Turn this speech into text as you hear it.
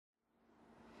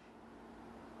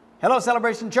Hello,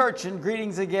 Celebration Church, and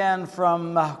greetings again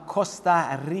from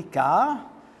Costa Rica,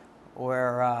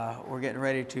 where we're getting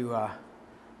ready to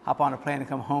hop on a plane and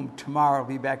come home tomorrow.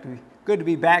 Good to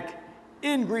be back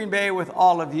in Green Bay with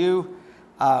all of you.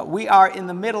 We are in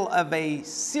the middle of a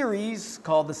series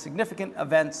called The Significant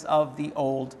Events of the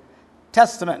Old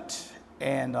Testament.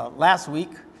 And last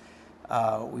week,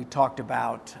 we talked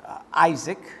about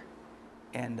Isaac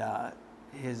and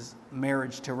his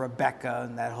marriage to Rebecca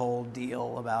and that whole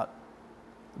deal about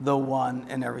the one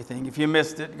and everything. If you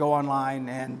missed it, go online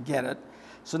and get it.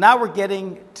 So now we're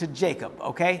getting to Jacob,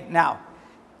 okay? Now,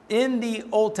 in the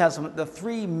Old Testament, the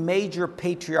three major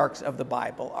patriarchs of the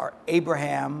Bible are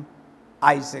Abraham,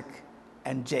 Isaac,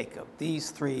 and Jacob.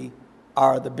 These three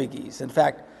are the biggies. In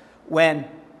fact, when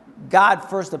God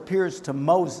first appears to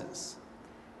Moses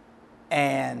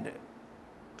and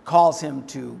calls him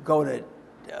to go to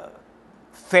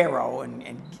Pharaoh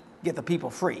and get the people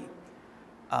free,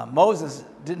 Moses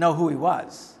didn't know who he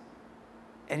was.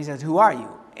 And he says, "Who are you?"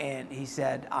 And he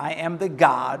said, "I am the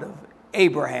God of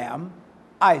Abraham,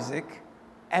 Isaac,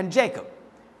 and Jacob."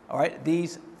 All right,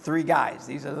 these three guys,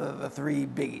 these are the three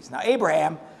biggies. Now,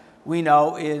 Abraham, we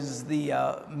know, is the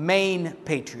main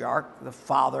patriarch, the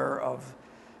father of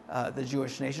the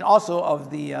Jewish nation, also of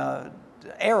the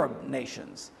Arab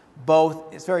nations.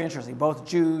 Both, it's very interesting, both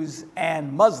Jews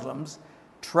and Muslims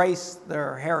trace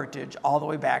their heritage all the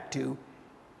way back to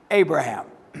Abraham.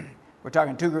 We're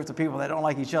talking two groups of people that don't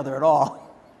like each other at all,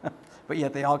 but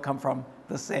yet they all come from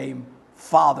the same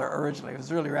father originally. It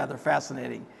was really rather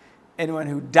fascinating. Anyone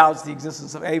who doubts the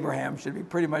existence of Abraham should be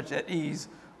pretty much at ease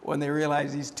when they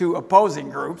realize these two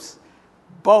opposing groups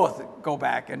both go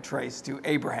back and trace to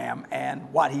Abraham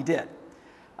and what he did.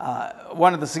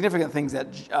 One of the significant things that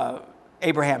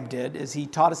Abraham did is he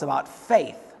taught us about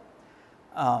faith.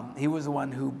 He was the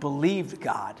one who believed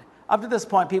God. Up to this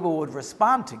point, people would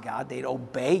respond to God. They'd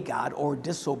obey God or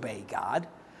disobey God.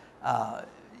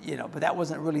 But that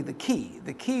wasn't really the key.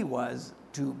 The key was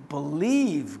to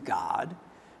believe God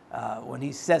when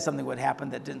he said something would happen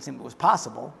that didn't seem it was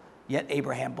possible, yet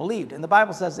Abraham believed. And the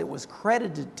Bible says it was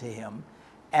credited to him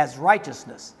as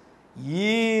righteousness.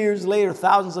 Years later,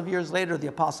 thousands of years later, the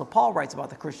Apostle Paul writes about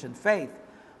the Christian faith,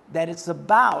 that it's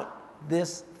about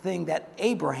this thing that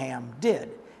Abraham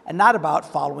did and not about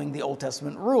following the Old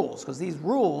Testament rules, because these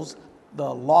rules,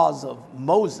 the laws of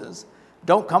Moses,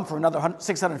 don't come for another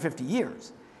 650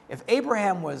 years. If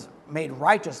Abraham was made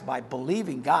righteous by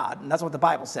believing God, and that's what the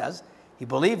Bible says, he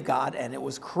believed God and it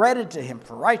was credited to him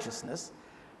for righteousness,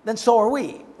 then so are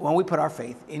we when we put our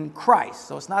faith in Christ.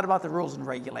 So it's not about the rules and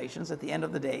regulations. At the end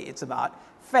of the day, it's about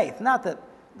faith. Not that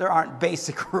there aren't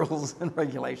basic rules and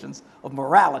regulations of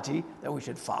morality that we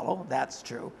should follow. That's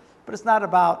true. But it's not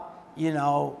about,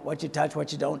 what you touch,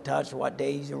 what you don't touch, what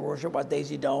days you worship, what days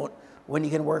you don't, when you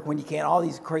can work, when you can't, all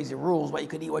these crazy rules, what you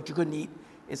could eat, what you couldn't eat.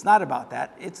 It's not about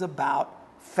that. It's about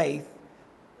faith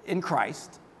in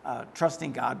Christ,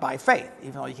 trusting God by faith.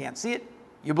 Even though you can't see it,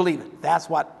 you believe it. That's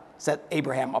what set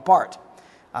Abraham apart.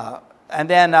 And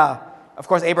then, of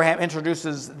course, Abraham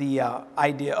introduces the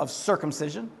idea of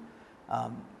circumcision.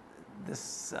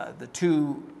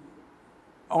 The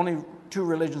only two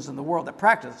religions in the world that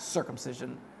practice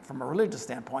circumcision from a religious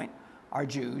standpoint are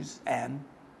Jews and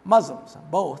Muslims.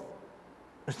 Both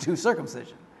do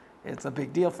circumcision. It's a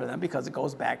big deal for them because it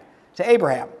goes back to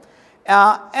Abraham.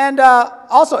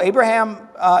 Also, Abraham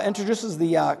introduces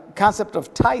the concept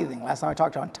of tithing. Last time I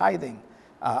talked on tithing,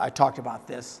 I talked about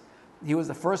this. He was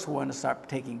the first one to start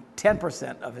taking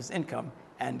 10% of his income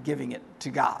and giving it to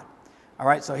God. All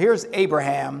right, so here's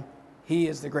Abraham. He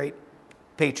is the great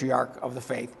patriarch of the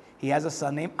faith. He has a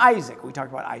son named Isaac. We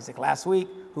talked about Isaac last week,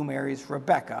 who marries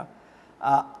Rebecca.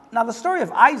 Now, the story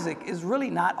of Isaac is really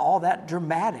not all that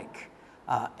dramatic.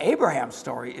 Abraham's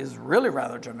story is really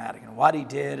rather dramatic, and what he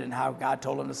did and how God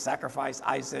told him to sacrifice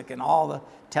Isaac and all the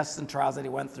tests and trials that he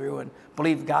went through, and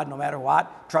believed God no matter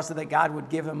what, trusted that God would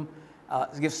give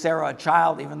Sarah a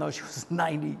child even though she was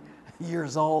 90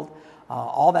 years old.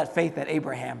 All that faith that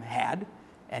Abraham had,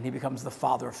 and he becomes the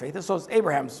father of faith. And so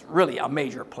Abraham's really a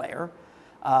major player.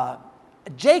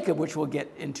 Jacob, which we'll get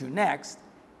into next,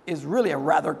 is really a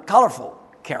rather colorful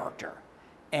character.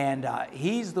 And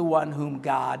he's the one whom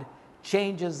God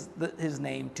changes his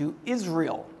name to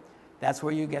Israel. That's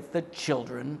where you get the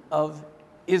children of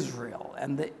Israel.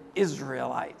 And the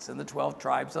Israelites and the 12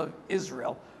 tribes of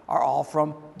Israel are all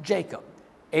from Jacob.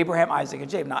 Abraham, Isaac, and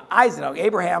Jacob. Now,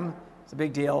 Abraham is a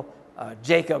big deal.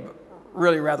 Jacob,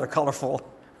 really rather colorful,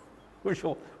 which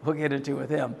we'll get into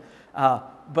with him.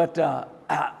 But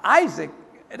Isaac,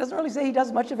 it doesn't really say he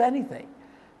does much of anything,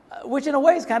 which in a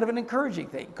way is kind of an encouraging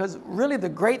thing, because really the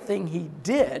great thing he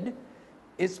did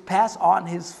is pass on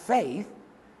his faith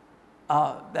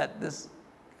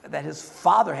that his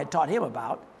father had taught him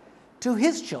about to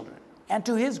his children and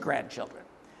to his grandchildren,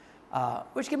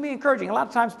 which can be encouraging. A lot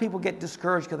of times people get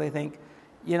discouraged because they think,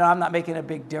 I'm not making a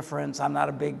big difference. I'm not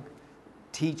a big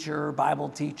teacher, Bible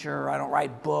teacher. I don't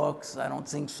write books. I don't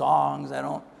sing songs. I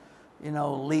don't,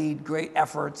 lead great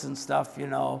efforts and stuff.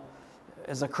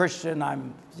 As a Christian,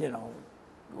 I'm,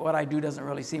 what I do doesn't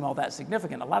really seem all that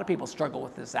significant. A lot of people struggle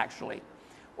with this, actually.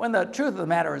 When the truth of the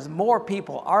matter is, more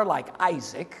people are like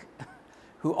Isaac,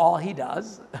 who all he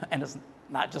does, and it's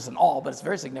not just an all, but it's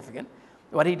very significant,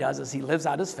 what he does is he lives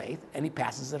out his faith and he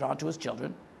passes it on to his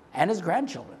children and his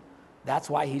grandchildren. That's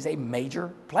why he's a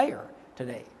major player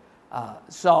today.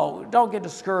 So don't get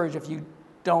discouraged if you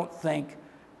don't think,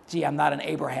 gee, I'm not an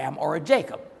Abraham or a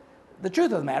Jacob. The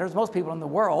truth of the matter is, most people in the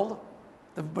world,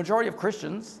 the majority of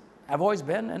Christians, have always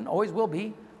been and always will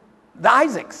be the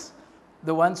Isaacs,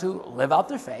 the ones who live out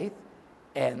their faith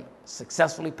and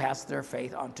successfully pass their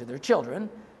faith on to their children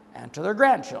and to their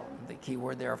grandchildren. The key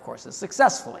word there, of course, is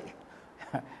successfully.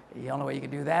 The only way you can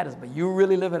do that is, but you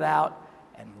really live it out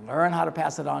and learn how to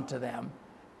pass it on to them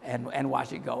and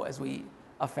watch it go as we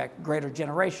affect greater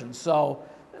generations. So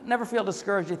never feel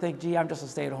discouraged. You think, gee, I'm just a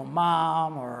stay-at-home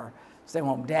mom or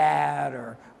stay-at-home dad,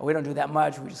 or we don't do that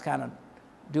much. We just kind of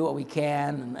do what we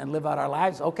can and live out our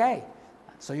lives. Okay,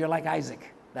 so you're like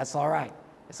Isaac. That's all right.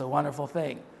 It's a wonderful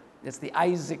thing. It's the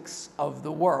Isaacs of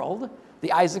the world,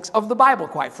 the Isaacs of the Bible,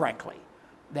 quite frankly,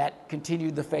 that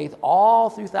continued the faith all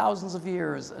through thousands of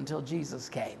years until Jesus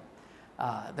came.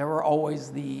 There were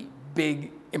always the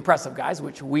big, impressive guys,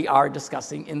 which we are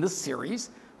discussing in this series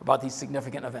about these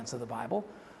significant events of the Bible.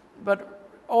 But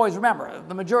always remember,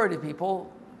 the majority of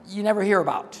people you never hear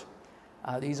about.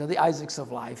 These are the Isaacs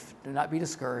of life. Do not be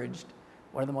discouraged.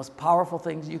 One of the most powerful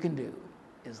things you can do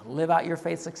is live out your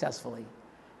faith successfully.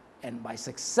 And by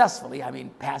successfully, I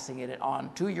mean passing it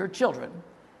on to your children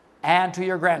and to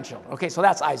your grandchildren. Okay, so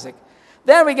that's Isaac.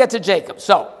 Then we get to Jacob.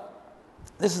 So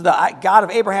this is the God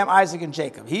of Abraham, Isaac, and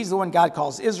Jacob. He's the one God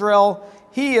calls Israel.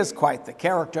 He is quite the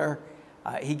character.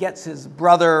 He gets his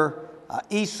brother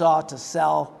Esau to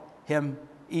sell him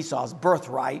Esau's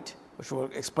birthright, which we'll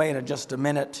explain in just a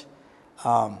minute.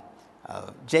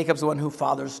 Jacob's the one who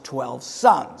fathers 12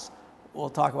 sons. We'll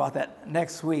talk about that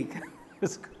next week.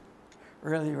 It's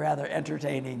really rather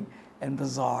entertaining and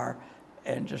bizarre,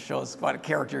 and just shows what a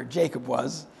character Jacob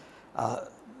was,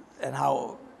 and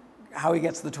how he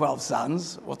gets the 12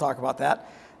 sons. We'll talk about that.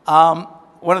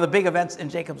 One of the big events in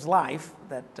Jacob's life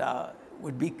that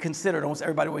would be considered, almost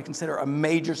everybody would consider a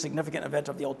major significant event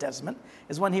of the Old Testament,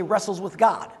 is when he wrestles with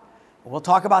God. We'll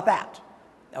talk about that.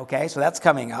 Okay, so that's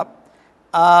coming up.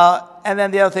 And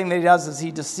then the other thing that he does is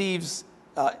he deceives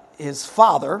his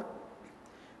father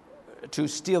to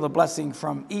steal the blessing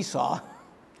from Esau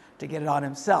to get it on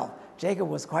himself. Jacob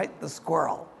was quite the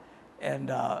squirrel,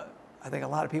 and I think a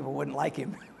lot of people wouldn't like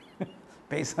him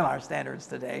based on our standards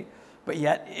today, but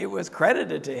yet it was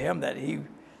credited to him that he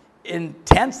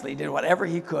intensely did whatever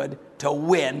he could to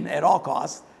win at all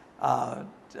costs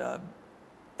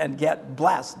and get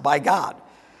blessed by God.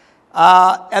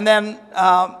 And then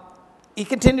he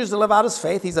continues to live out his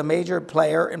faith. He's a major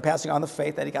player in passing on the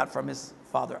faith that he got from his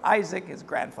father Isaac, his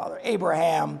grandfather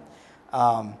Abraham,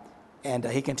 and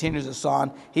he continues this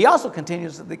on. He also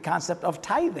continues the concept of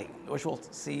tithing, which we'll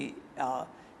see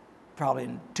probably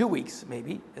in 2 weeks,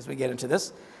 maybe, as we get into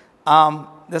this.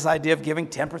 This idea of giving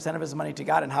 10% of his money to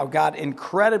God and how God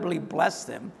incredibly blessed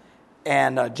him,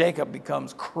 and Jacob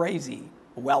becomes crazy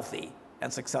wealthy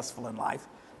and successful in life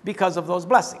because of those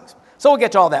blessings. So we'll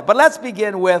get to all that. But let's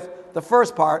begin with the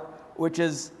first part, which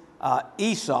is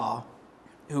Esau,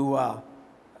 who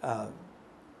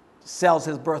sells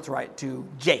his birthright to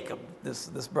Jacob,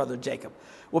 this brother Jacob.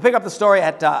 We'll pick up the story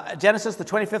at Genesis, the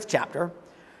 25th chapter,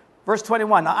 verse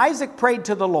 21. Now Isaac prayed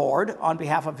to the Lord on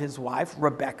behalf of his wife,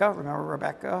 Rebekah. Remember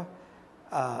Rebekah?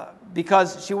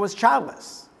 Because she was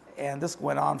childless. And this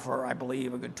went on for, I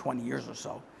believe, a good 20 years or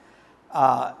so.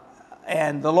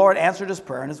 And the Lord answered his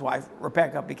prayer, and his wife,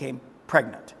 Rebekah, became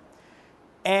pregnant.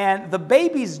 And the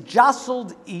babies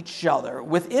jostled each other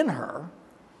within her,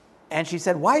 and she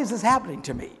said, "Why is this happening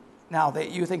to me?" Now,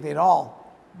 you think they'd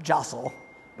all jostle,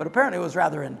 but apparently it was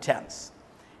rather intense.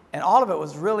 And all of it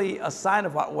was really a sign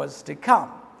of what was to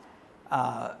come.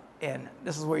 And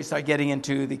this is where you start getting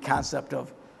into the concept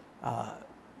of,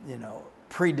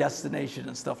 predestination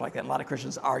and stuff like that. A lot of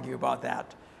Christians argue about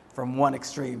that from one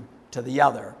extreme to the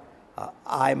other.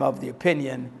 I'm of the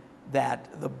opinion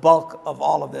that the bulk of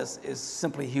all of this is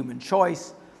simply human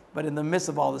choice, but in the midst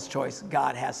of all this choice,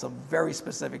 God has some very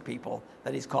specific people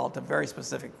that he's called to very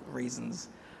specific reasons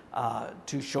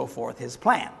to show forth his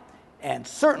plan. And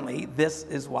certainly this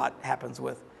is what happens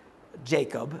with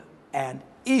Jacob and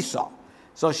Esau.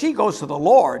 So she goes to the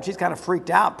Lord. She's kind of freaked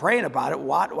out, praying about it.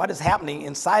 What is happening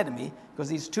inside of me? Because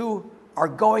these two are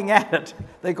going at it.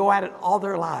 They go at it all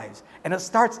their lives. And it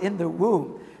starts in the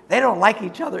womb. They don't like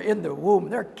each other in the womb.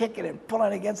 They're kicking and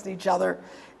pulling against each other.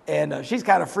 And she's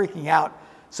kind of freaking out.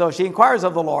 So she inquires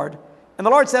of the Lord. And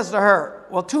the Lord says to her,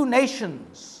 well, 2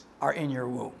 nations are in your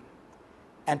womb.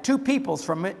 And 2 peoples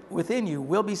from within you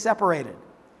will be separated.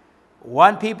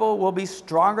 One people will be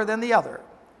stronger than the other,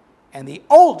 and the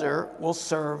older will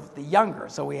serve the younger.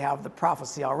 So we have the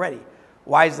prophecy already.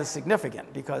 Why is this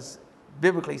significant? Because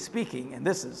biblically speaking, and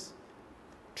this is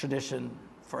tradition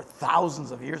for thousands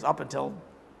of years, up until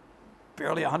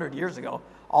barely 100 years ago,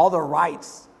 all the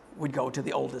rights would go to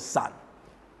the oldest son.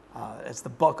 It's the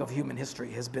bulk of human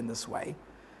history has been this way.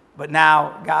 But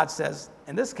now God says,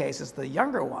 in this case, it's the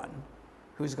younger one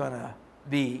who's going to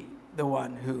be the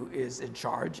one who is in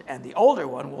charge, and the older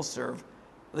one will serve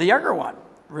the younger one.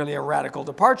 Really a radical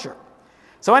departure.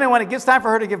 So anyway, when it gets time for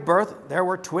her to give birth, there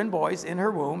were twin boys in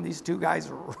her womb, these 2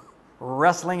 guys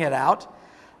wrestling it out.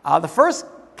 The first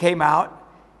came out,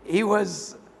 he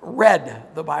was red,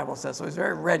 the Bible says, so he's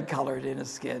very red colored in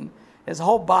his skin. His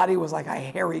whole body was like a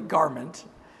hairy garment.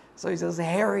 So he's this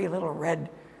hairy little red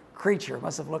creature.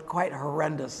 Must have looked quite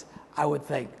horrendous, I would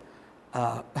think.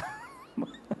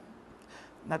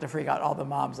 Not to freak out all the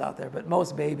moms out there, but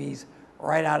most babies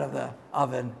right out of the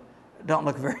oven don't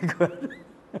look very good.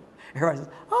 Everybody says,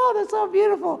 oh, that's so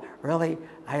beautiful. Really?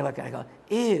 I look at it, I go,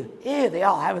 ew, they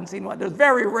all haven't seen one. There's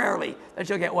very rarely that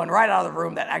you'll get one right out of the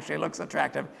room that actually looks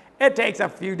attractive. It takes a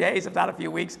few days, if not a few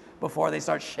weeks, before they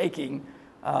start shaking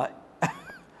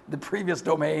the previous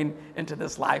domain into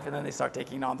this life, and then they start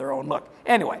taking on their own look.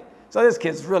 Anyway, so this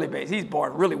kid's really basic. He's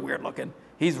born really weird looking.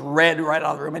 He's red right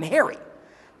out of the room and hairy.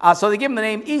 So they give him the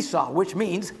name Esau, which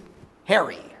means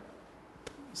hairy.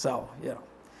 So,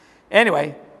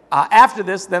 Anyway, after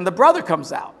this, then the brother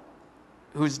comes out,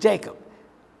 who's Jacob.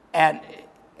 And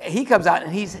he comes out,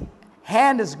 and his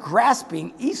hand is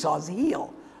grasping Esau's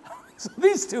heel. So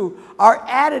these 2 are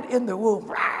at it in the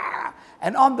womb.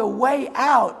 And on the way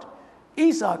out,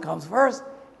 Esau comes first.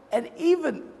 And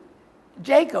even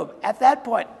Jacob, at that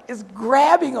point, is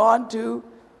grabbing onto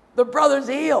the brother's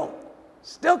heel,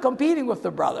 still competing with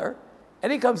the brother.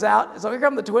 And he comes out. So here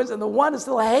come the twins, and the one is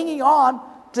still hanging on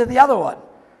to the other one.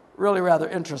 Really rather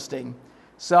interesting.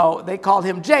 So they called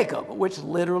him Jacob, which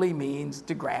literally means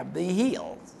to grab the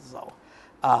heel. So,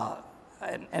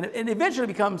 and it eventually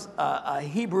becomes a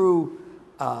Hebrew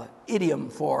idiom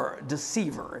for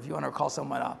deceiver. If you want to call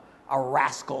someone a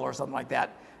rascal or something like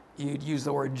that, you'd use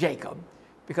the word Jacob,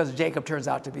 because Jacob turns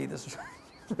out to be this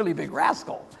really big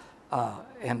rascal.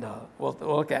 And we'll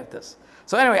look at this.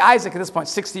 So anyway, Isaac at this point,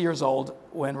 60 years old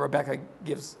when Rebekah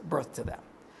gives birth to them.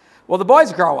 Well, the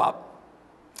boys grow up,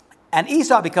 and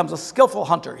Esau becomes a skillful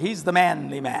hunter. He's the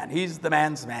manly man. He's the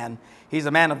man's man. He's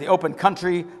a man of the open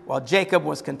country, while Jacob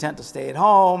was content to stay at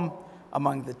home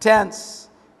among the tents.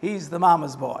 He's the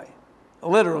mama's boy,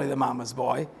 literally the mama's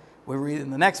boy. We read in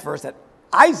the next verse that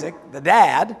Isaac, the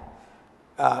dad,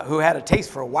 who had a taste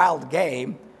for wild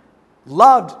game,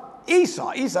 loved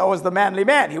Esau. Esau was the manly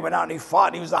man. He went out and he fought,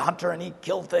 and he was a hunter, and he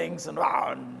killed things, and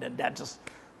that just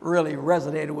really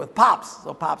resonated with Pops.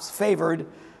 So Pops favored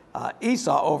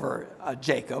Esau over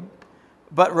Jacob.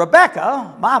 But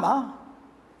Rebekah, Mama,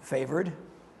 favored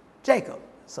Jacob.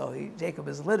 So Jacob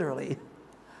is literally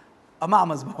a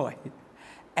mama's boy.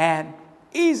 And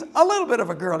he's a little bit of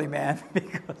a girly man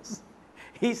because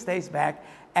he stays back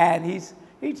and he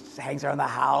just hangs around the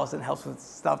house and helps with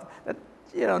stuff that,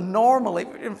 normally,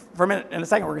 for a minute, in a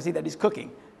second, we're going to see that he's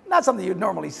cooking. Not something you'd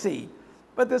normally see,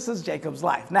 but this is Jacob's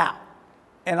life. Now,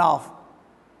 in all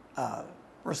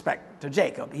respect to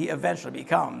Jacob, he eventually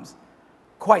becomes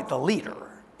quite the leader,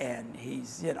 and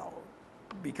he's,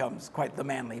 becomes quite the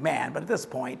manly man. But at this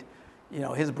point,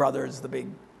 his brother's the big,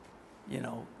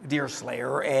 deer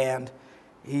slayer, and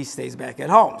he stays back at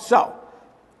home. So,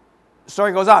 the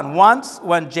story goes on. Once,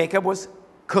 when Jacob was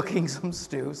cooking some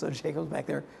stew, so Jacob's back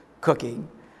there cooking,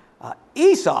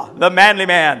 Esau, the manly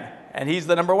man, and he's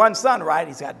the number 1 son, right?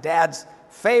 He's got dad's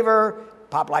favor,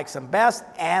 Pop likes him best,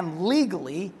 and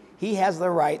legally, he has the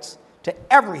rights to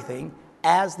everything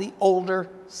as the older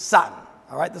son.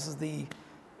 All right, this is the,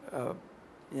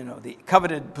 the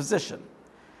coveted position.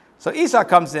 So Esau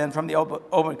comes in from the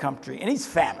open country, and he's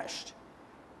famished.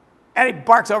 And he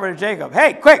barks over to Jacob,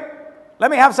 hey, quick,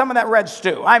 let me have some of that red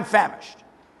stew. I'm famished.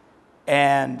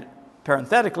 And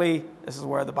parenthetically, this is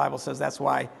where the Bible says that's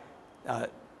why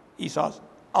Esau's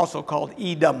also called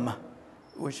Edom,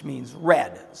 which means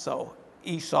red. So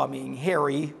Esau meaning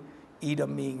hairy,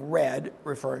 Edom meaning red,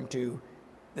 referring to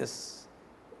this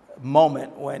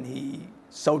moment when he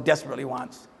so desperately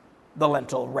wants the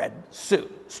lentil red stew.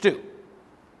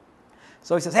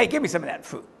 So he says, hey, give me some of that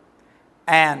food.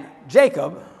 And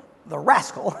Jacob, the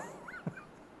rascal,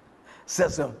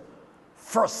 says to him,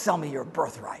 first sell me your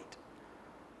birthright.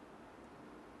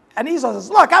 And Esau says,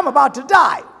 look, I'm about to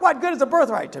die. What good is a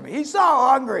birthright to me? He's so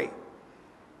hungry.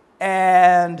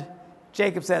 And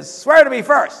Jacob says, swear to me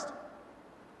first.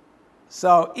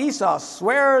 So Esau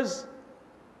swears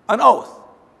an oath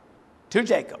to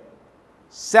Jacob,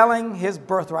 selling his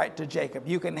birthright to Jacob.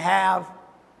 You can have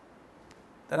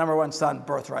the number one son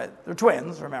birthright. They're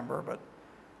twins, remember, but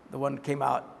the one came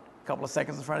out a couple of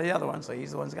seconds in front of the other one, so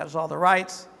he's the one who's got us all the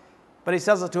rights. But he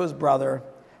sells it to his brother.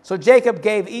 So Jacob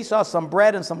gave Esau some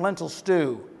bread and some lentil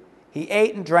stew. He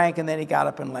ate and drank, and then he got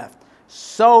up and left.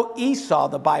 So Esau,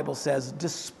 the Bible says,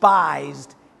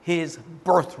 despised his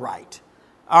birthright.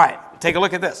 All right, take a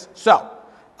look at this. So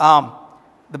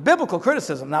the biblical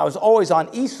criticism now is always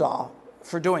on Esau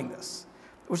for doing this,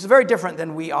 which is very different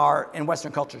than we are in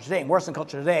Western culture today. In Western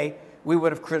culture today, we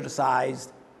would have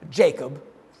criticized Jacob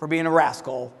for being a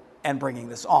rascal and bringing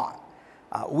this on.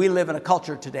 We live in a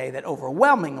culture today that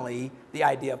overwhelmingly the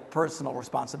idea of personal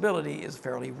responsibility is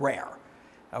fairly rare.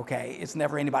 Okay, it's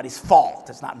never anybody's fault.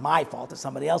 It's not my fault. It's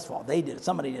somebody else's fault. They did it.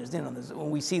 Somebody did it.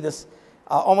 When we see this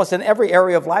almost in every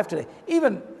area of life today,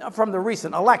 even from the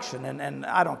recent election, and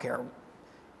I don't care.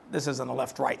 This isn't a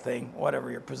left-right thing,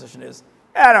 whatever your position is.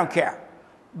 I don't care.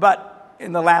 But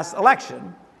in the last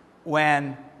election,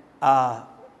 when John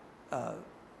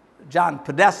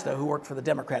Podesta, who worked for the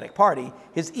Democratic Party,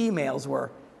 his emails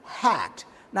were hacked.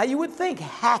 Now, you would think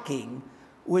hacking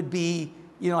would be,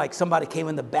 like somebody came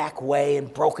in the back way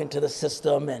and broke into the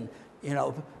system and,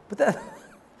 but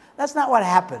that's not what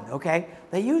happened, okay?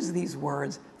 They use these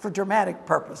words for dramatic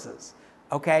purposes,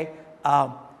 okay?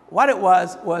 What it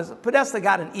was Podesta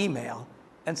got an email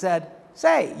and said,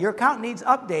 say, your account needs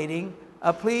updating.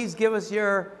 Please give us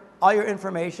all your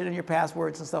information and your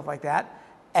passwords and stuff like that.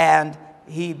 And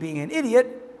he, being an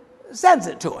idiot, sends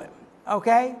it to him,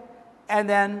 okay? And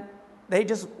then they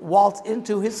just waltz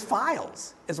into his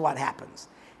files is what happens.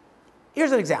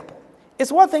 Here's an example.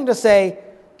 It's one thing to say,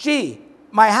 gee,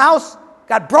 my house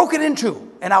got broken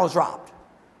into and I was robbed.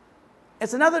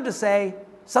 It's another to say,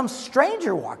 some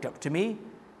stranger walked up to me,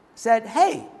 said,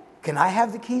 hey, can I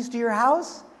have the keys to your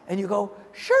house? And you go,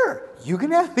 sure, you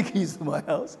can have the keys to my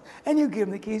house. And you give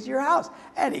him the keys to your house.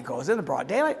 And he goes in the broad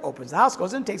daylight, opens the house,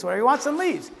 goes in, takes whatever he wants and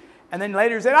leaves. And then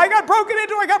later he said, I got broken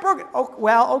into. Oh,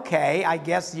 well, okay, I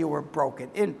guess you were broken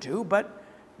into, but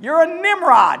you're a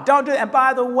Nimrod. Don't do that. And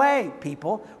by the way,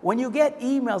 people, when you get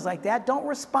emails like that, don't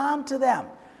respond to them.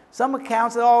 Some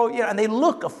accounts, and they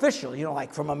look official,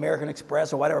 like from American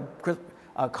Express or whatever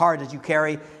card that you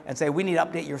carry, and say, we need to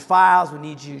update your files. We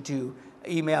need you to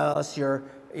email us your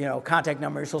contact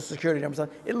number, your social security number.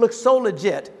 It looks so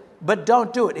legit, but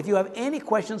don't do it. If you have any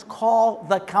questions, call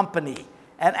the company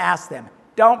and ask them.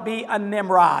 Don't be a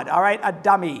Nimrod, all right? A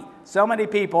dummy. So many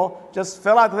people just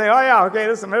fill out the thing, oh yeah, okay,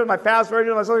 this is my password,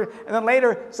 and then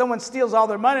later someone steals all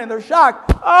their money and they're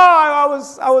shocked.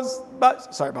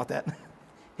 Sorry about that,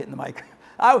 hitting the mic.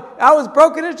 I was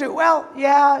broken into. Well,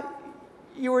 yeah,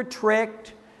 you were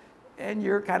tricked and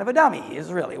you're kind of a dummy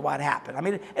is really what happened. I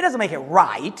mean, it doesn't make it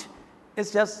right.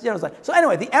 It's just, so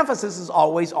anyway, the emphasis is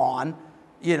always on,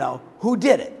 who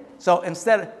did it. So in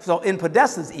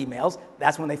Podesta's emails,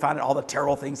 that's when they found out all the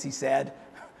terrible things he said,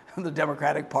 the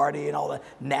Democratic Party and all the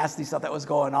nasty stuff that was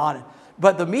going on.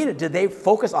 But the media, did they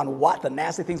focus on what the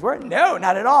nasty things were? No,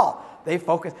 not at all. Did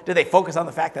they focus on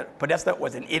the fact that Podesta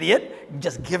was an idiot,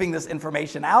 just giving this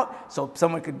information out so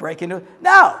someone could break into it?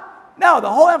 No, the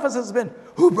whole emphasis has been,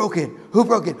 who broke in?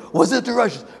 Was it the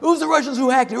Russians? It was the Russians who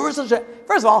hacked it.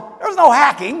 First of all, there was no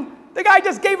hacking. The guy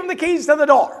just gave him the keys to the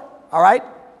door, all right?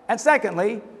 And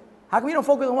secondly, how come you don't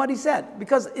focus on what he said?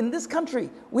 Because in this country,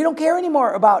 we don't care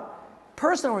anymore about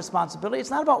personal responsibility.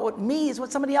 It's not about it's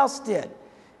what somebody else did.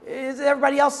 It's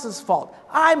everybody else's fault.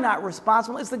 I'm not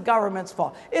responsible. It's the government's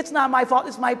fault. It's not my fault.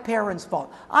 It's my parents'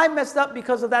 fault. I messed up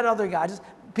because of that other guy.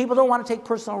 People don't want to take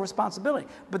personal responsibility.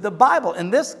 But the Bible, in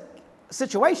this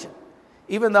situation,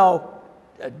 even though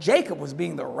Jacob was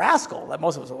being the rascal that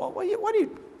most of us said, well, what are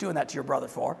you doing that to your brother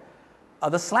for?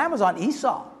 The slam was on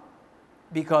Esau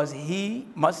because he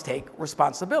must take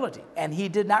responsibility. And he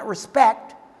did not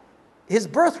respect his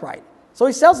birthright. So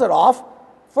he sells it off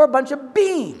for a bunch of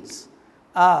beans.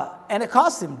 And it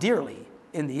cost him dearly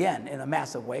in the end in a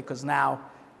massive way because now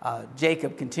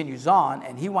Jacob continues on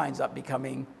and he winds up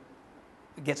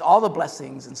gets all the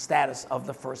blessings and status of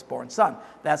the firstborn son.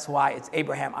 That's why it's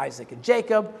Abraham, Isaac, and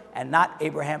Jacob, and not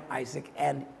Abraham, Isaac,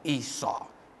 and Esau.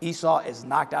 Esau is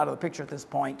knocked out of the picture at this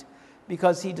point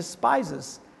because he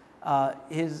despises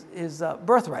his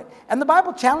birthright. And the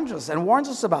Bible challenges us and warns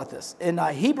us about this. In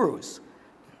Hebrews,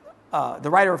 the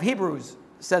writer of Hebrews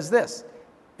says this,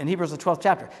 in Hebrews the 12th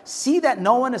chapter, see that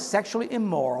no one is sexually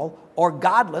immoral or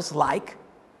godless like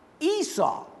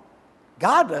Esau.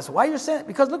 Godless, why are you saying it?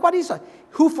 Because look what Esau,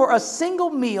 who for a single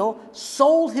meal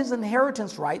sold his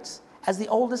inheritance rights as the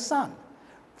oldest son.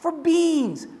 For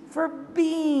beans.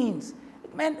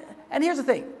 Man, and here's the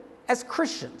thing, as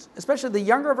Christians, especially the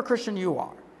younger of a Christian you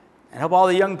are, and I hope all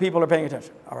the young people are paying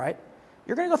attention, all right?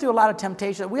 You're going to go through a lot of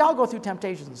temptation. We all go through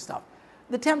temptations and stuff.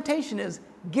 The temptation is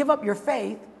give up your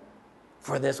faith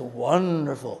for this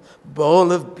wonderful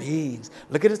bowl of beans.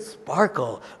 Look at it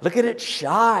sparkle. Look at it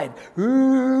shine.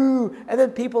 Ooh. And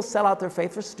then people sell out their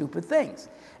faith for stupid things.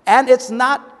 And it's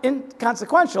not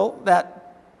inconsequential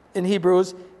that in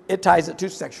Hebrews it ties it to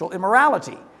sexual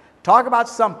immorality. Talk about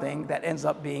something that ends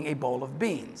up being a bowl of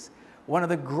beans. One of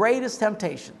the greatest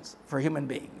temptations for human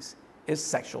beings is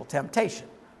sexual temptation.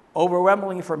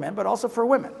 Overwhelmingly for men, but also for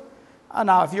women.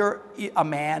 Now, if you're a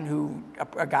man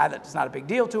a guy that's not a big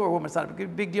deal to, or a woman that's not a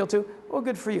big deal to, well,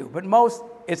 good for you. But most,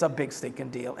 it's a big stinking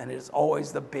deal, and it is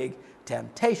always the big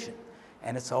temptation.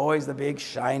 And it's always the big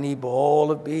shiny bowl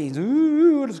of beans.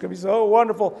 Ooh, it's going to be so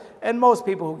wonderful. And most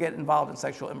people who get involved in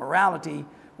sexual immorality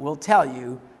will tell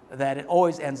you that it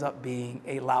always ends up being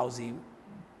a lousy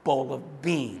bowl of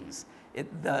beans.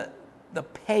 The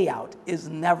payout is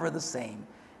never the same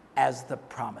as the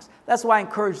promise. That's why I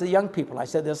encourage the young people. I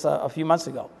said this a few months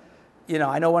ago. You know,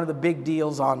 I know one of the big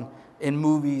deals in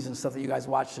movies and stuff that you guys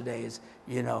watch today is,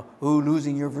 you know,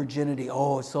 losing your virginity.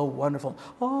 Oh, it's so wonderful.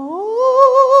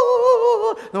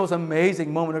 Oh, the most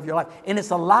amazing moment of your life. And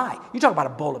it's a lie. You talk about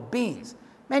a bowl of beans.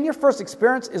 Man, your first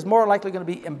experience is more likely going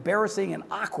to be embarrassing and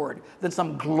awkward than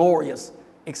some glorious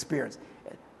experience.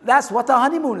 That's what the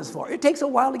honeymoon is for. It takes a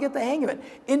while to get the hang of it.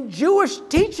 In Jewish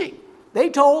teaching, they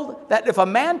told that if a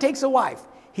man takes a wife,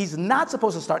 he's not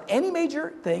supposed to start any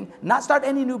major thing, not start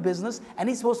any new business, and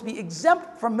he's supposed to be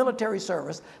exempt from military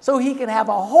service so he can have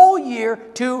a whole year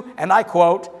to, and I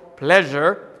quote,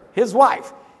 pleasure his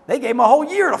wife. They gave him a whole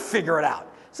year to figure it out.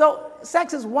 So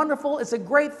sex is wonderful. It's a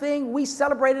great thing. We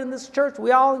celebrate it in this church.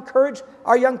 We all encourage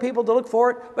our young people to look for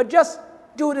it, but just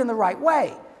do it in the right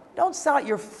way. Don't sell out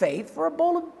your faith for a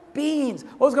bowl of beans.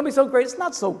 Oh, it's going to be so great. It's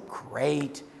not so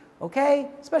great. Okay?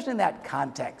 Especially in that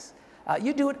context.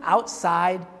 You do it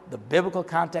outside the biblical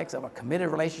context of a committed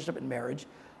relationship in marriage.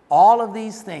 All of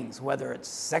these things, whether it's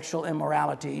sexual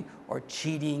immorality or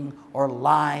cheating or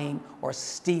lying or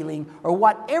stealing or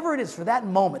whatever it is for that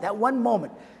moment, that one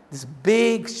moment, this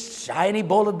big shiny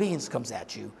bowl of beans comes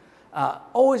at you.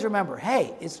 Always remember,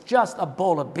 hey, it's just a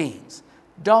bowl of beans.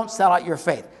 Don't sell out your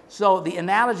faith. So the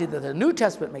analogy that the New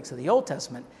Testament makes of the Old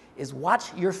Testament is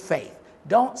watch your faith.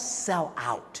 Don't sell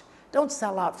out. Don't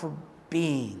sell out for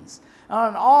beans.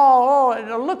 And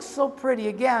it looks so pretty.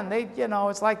 Again,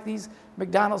 it's like these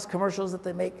McDonald's commercials that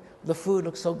they make. The food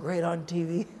looks so great on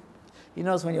TV. You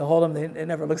notice when you hold them, it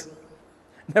never looks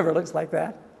like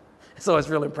that. So it's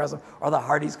really impressive. Or the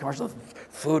Hardee's commercial,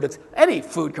 any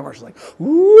food commercial, like,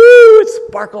 woo, it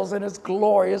sparkles and it's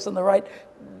glorious and the right,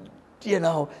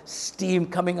 steam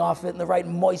coming off it and the right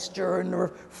moisture and the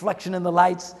reflection in the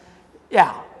lights.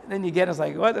 Yeah. Then you get, it's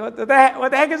like, what the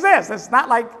heck is this? It's not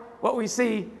like what we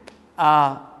see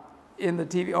in the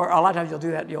TV, or a lot of times you'll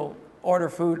do that. You'll order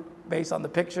food based on the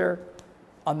picture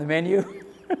on the menu.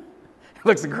 It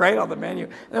looks great on the menu.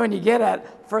 And then when you get it,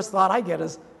 first thought I get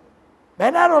is,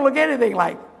 man, that don't look anything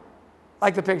like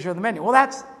the picture of the menu. Well,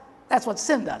 that's what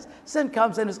sin does. Sin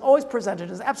comes and is always presented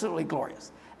as absolutely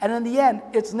glorious. And in the end,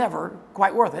 it's never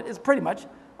quite worth it. It's pretty much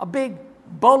a big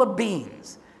bowl of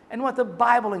beans. And what the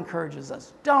Bible encourages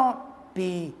us, don't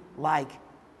be like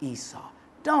Esau.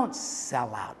 Don't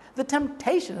sell out. The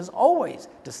temptation is always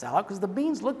to sell out because the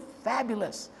beans look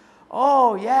fabulous.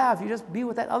 Oh, yeah, if you just be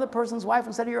with that other person's wife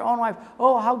instead of your own wife,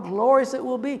 oh, how glorious it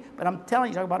will be. But I'm telling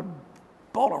you, talk about a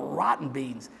bowl of rotten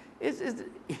beans.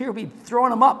 You'll be throwing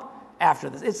them up after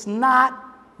this. It's not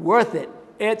worth it.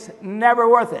 It's never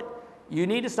worth it. You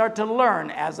need to start to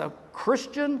learn as a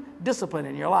Christian discipline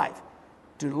in your life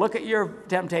to look at your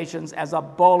temptations as a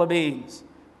bowl of beans.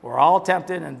 We're all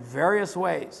tempted in various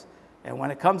ways. And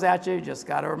when it comes at you, you just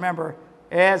got to remember,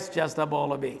 it's just a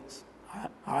bowl of beans.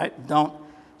 All right?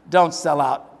 Don't sell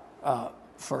out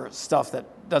for stuff that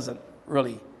doesn't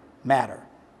really matter.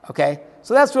 Okay?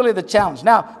 So that's really the challenge.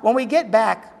 Now, when we get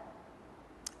back,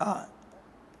 let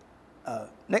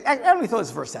me throw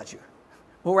this verse at you.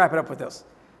 We'll wrap it up with this,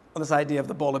 on this idea of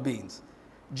the bowl of beans.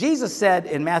 Jesus said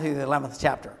in Matthew, the 11th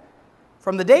chapter,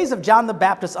 "From the days of John the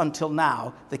Baptist until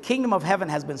now, the kingdom of heaven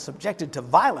has been subjected to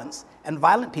violence, and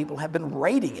violent people have been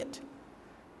raiding it."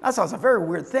 That sounds a very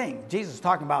weird thing. Jesus is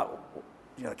talking about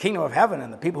the kingdom of heaven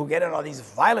and the people who get in are these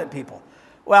violent people.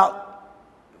 Well,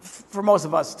 for most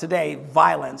of us today,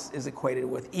 violence is equated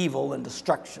with evil and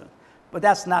destruction. But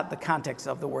that's not the context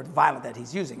of the word violent that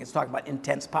he's using. It's talking about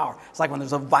intense power. It's like when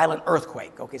there's a violent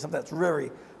earthquake, okay, something that's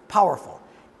very powerful.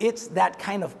 It's that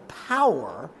kind of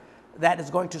power that is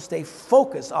going to stay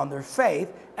focused on their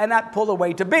faith and not pull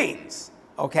away to beans,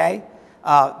 okay?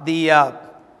 The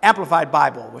Amplified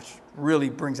Bible, which really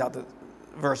brings out the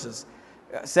verses,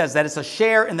 says that it's a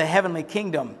share in the heavenly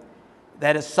kingdom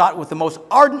that is sought with the most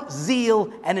ardent zeal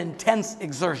and intense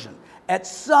exertion. At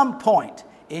some point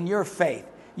in your faith,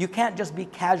 you can't just be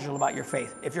casual about your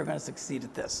faith if you're going to succeed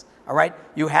at this, all right?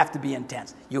 You have to be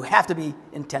intense. You have to be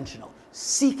intentional.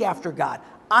 Seek after God.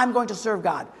 I'm going to serve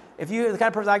God. If you're the kind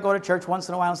of person I go to church once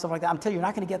in a while and stuff like that, I'm telling you, you're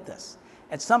not going to get this.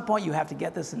 At some point, you have to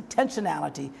get this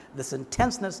intentionality, this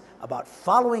intenseness about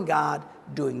following God,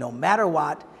 doing no matter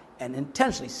what, and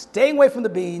intentionally staying away from the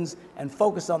beans and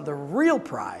focus on the real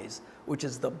prize, which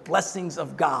is the blessings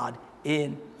of God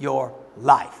in your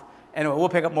life. Anyway, we'll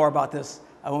pick up more about this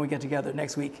when we get together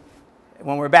next week,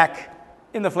 when we're back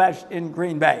in the flesh in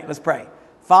Green Bay. Let's pray.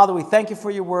 Father, we thank you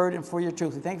for your word and for your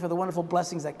truth. We thank you for the wonderful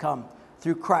blessings that come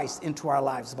through Christ into our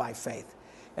lives by faith.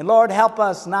 And Lord, help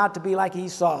us not to be like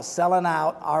Esau, selling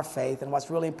out our faith and what's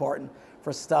really important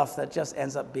for stuff that just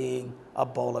ends up being a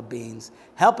bowl of beans.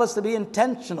 Help us to be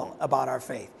intentional about our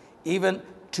faith, even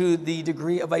to the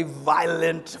degree of a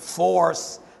violent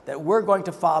force that we're going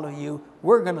to follow you,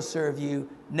 we're going to serve you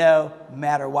no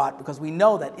matter what, because we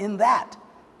know that in that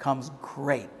comes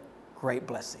great, great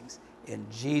blessings. In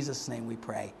Jesus' name we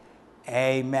pray.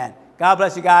 Amen. God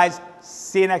bless you guys.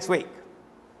 See you next week.